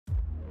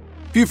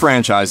Few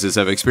franchises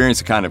have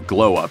experienced the kind of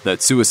glow-up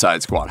that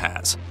Suicide Squad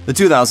has. The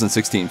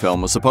 2016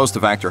 film was supposed to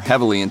factor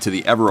heavily into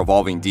the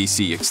ever-evolving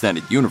DC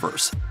Extended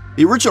Universe.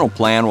 The original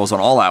plan was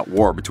an all-out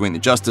war between the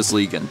Justice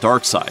League and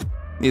Darkseid.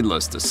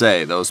 Needless to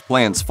say, those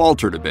plans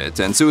faltered a bit,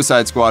 and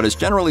Suicide Squad is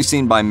generally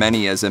seen by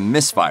many as a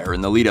misfire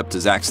in the lead-up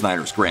to Zack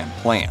Snyder's grand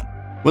plan.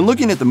 When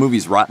looking at the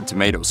movie's Rotten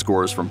Tomatoes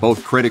scores from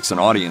both critics and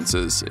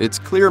audiences, it's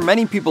clear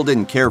many people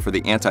didn't care for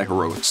the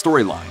anti-heroic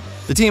storyline.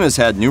 The team has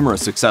had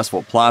numerous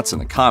successful plots in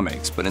the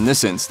comics, but in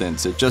this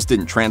instance, it just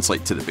didn't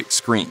translate to the big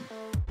screen.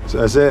 So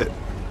that's it?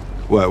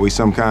 What, we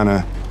some kind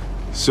of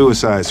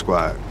Suicide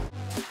Squad?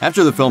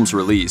 After the film's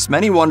release,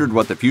 many wondered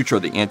what the future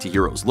of the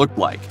anti-heroes looked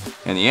like,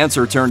 and the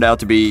answer turned out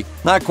to be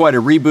not quite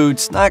a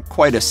reboot, not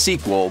quite a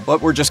sequel,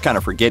 but we're just kind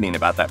of forgetting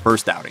about that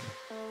first outing.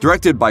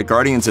 Directed by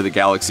Guardians of the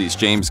Galaxy's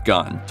James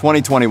Gunn,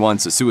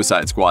 2021's The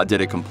Suicide Squad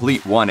did a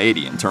complete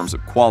 180 in terms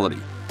of quality.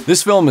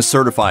 This film is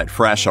certified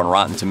fresh on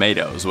Rotten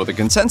Tomatoes, with a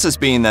consensus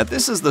being that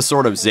this is the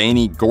sort of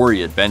zany,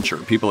 gory adventure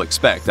people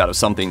expect out of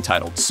something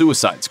titled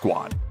Suicide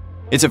Squad.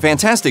 It's a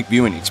fantastic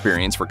viewing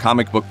experience for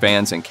comic book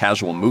fans and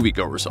casual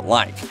moviegoers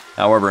alike.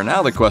 However,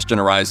 now the question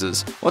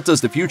arises, what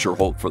does the future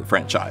hold for the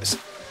franchise?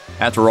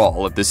 After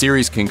all, if the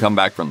series can come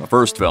back from the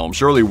first film,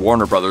 surely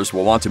Warner Bros.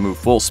 Will want to move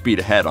full speed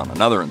ahead on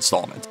another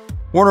installment.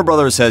 Warner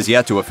Bros. Has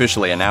yet to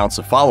officially announce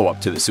a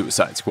follow-up to The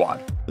Suicide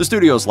Squad. The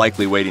studio is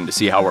likely waiting to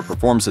see how it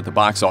performs at the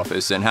box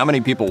office and how many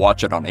people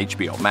watch it on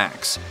HBO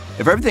Max.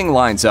 If everything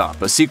lines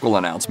up, a sequel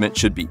announcement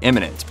should be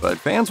imminent, but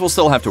fans will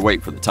still have to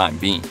wait for the time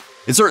being.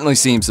 It certainly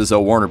seems as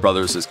though Warner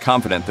Bros. Is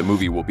confident the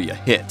movie will be a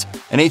hit.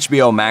 An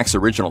HBO Max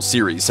original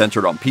series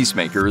centered on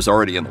Peacemaker is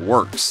already in the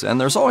works, and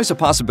there's always a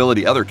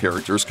possibility other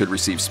characters could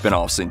receive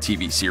spin-offs in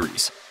TV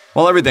series.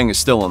 While everything is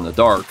still in the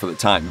dark for the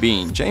time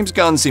being, James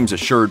Gunn seems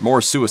assured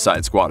more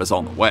Suicide Squad is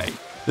on the way.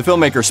 The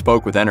filmmaker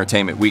spoke with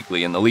Entertainment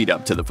Weekly in the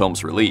lead-up to the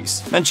film's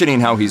release,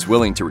 mentioning how he's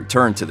willing to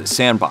return to the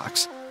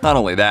sandbox. Not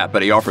only that,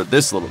 but he offered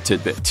this little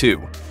tidbit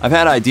too. I've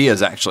had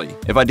ideas actually.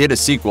 If I did a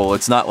sequel,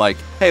 it's not like,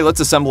 hey,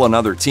 let's assemble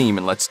another team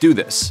and let's do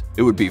this.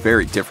 It would be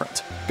very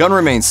different. Gunn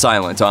remains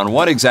silent on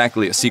what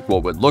exactly a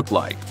sequel would look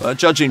like, but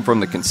judging from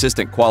the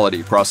consistent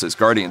quality across his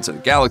Guardians of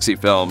the Galaxy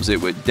films,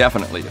 it would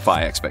definitely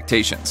defy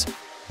expectations.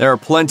 There are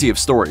plenty of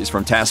stories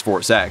from Task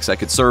Force X that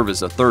could serve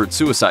as a third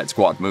Suicide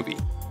Squad movie.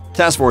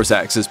 Task Force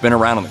X has been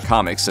around in the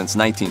comics since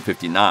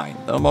 1959,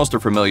 though most are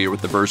familiar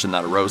with the version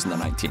that arose in the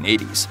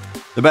 1980s.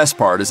 The best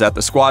part is that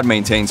the squad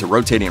maintains a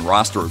rotating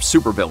roster of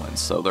supervillains,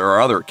 so there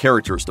are other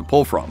characters to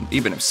pull from,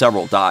 even if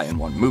several die in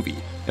one movie.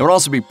 It would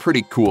also be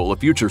pretty cool if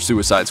future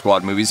Suicide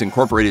Squad movies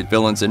incorporated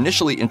villains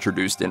initially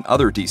introduced in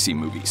other DC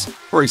movies.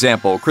 For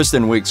example,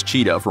 Kristen Wiig's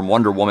Cheetah from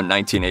Wonder Woman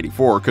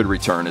 1984 could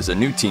return as a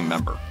new team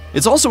member.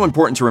 It's also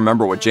important to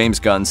remember what James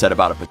Gunn said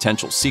about a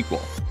potential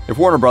sequel. If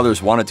Warner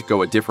Bros. Wanted to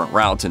go a different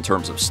route in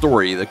terms of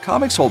story, the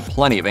comics hold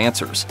plenty of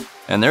answers.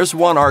 And there's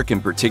one arc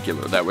in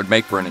particular that would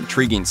make for an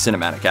intriguing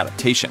cinematic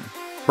adaptation.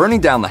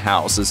 Burning Down the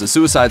House is a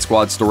Suicide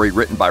Squad story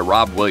written by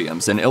Rob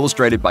Williams and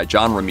illustrated by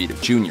John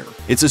Romita Jr.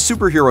 It's a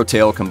superhero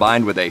tale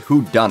combined with a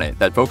whodunit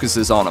that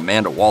focuses on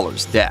Amanda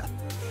Waller's death.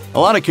 A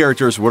lot of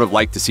characters would have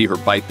liked to see her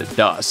bite the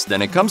dust,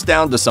 and it comes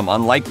down to some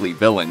unlikely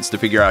villains to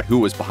figure out who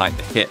was behind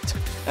the hit.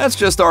 That's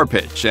just our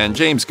pitch, and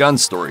James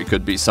Gunn's story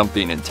could be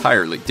something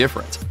entirely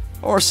different.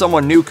 Or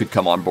someone new could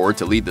come on board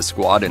to lead the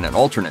squad in an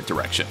alternate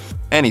direction.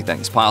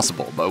 Anything's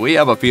possible, but we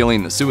have a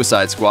feeling the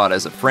Suicide Squad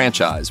as a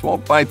franchise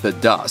won't bite the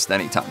dust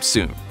anytime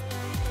soon.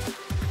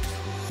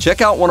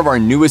 Check out one of our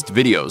newest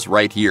videos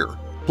right here.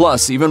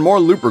 Plus, even more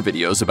Looper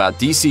videos about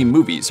DC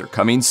movies are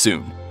coming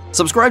soon.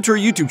 Subscribe to our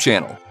YouTube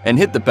channel and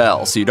hit the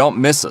bell so you don't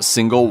miss a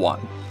single one.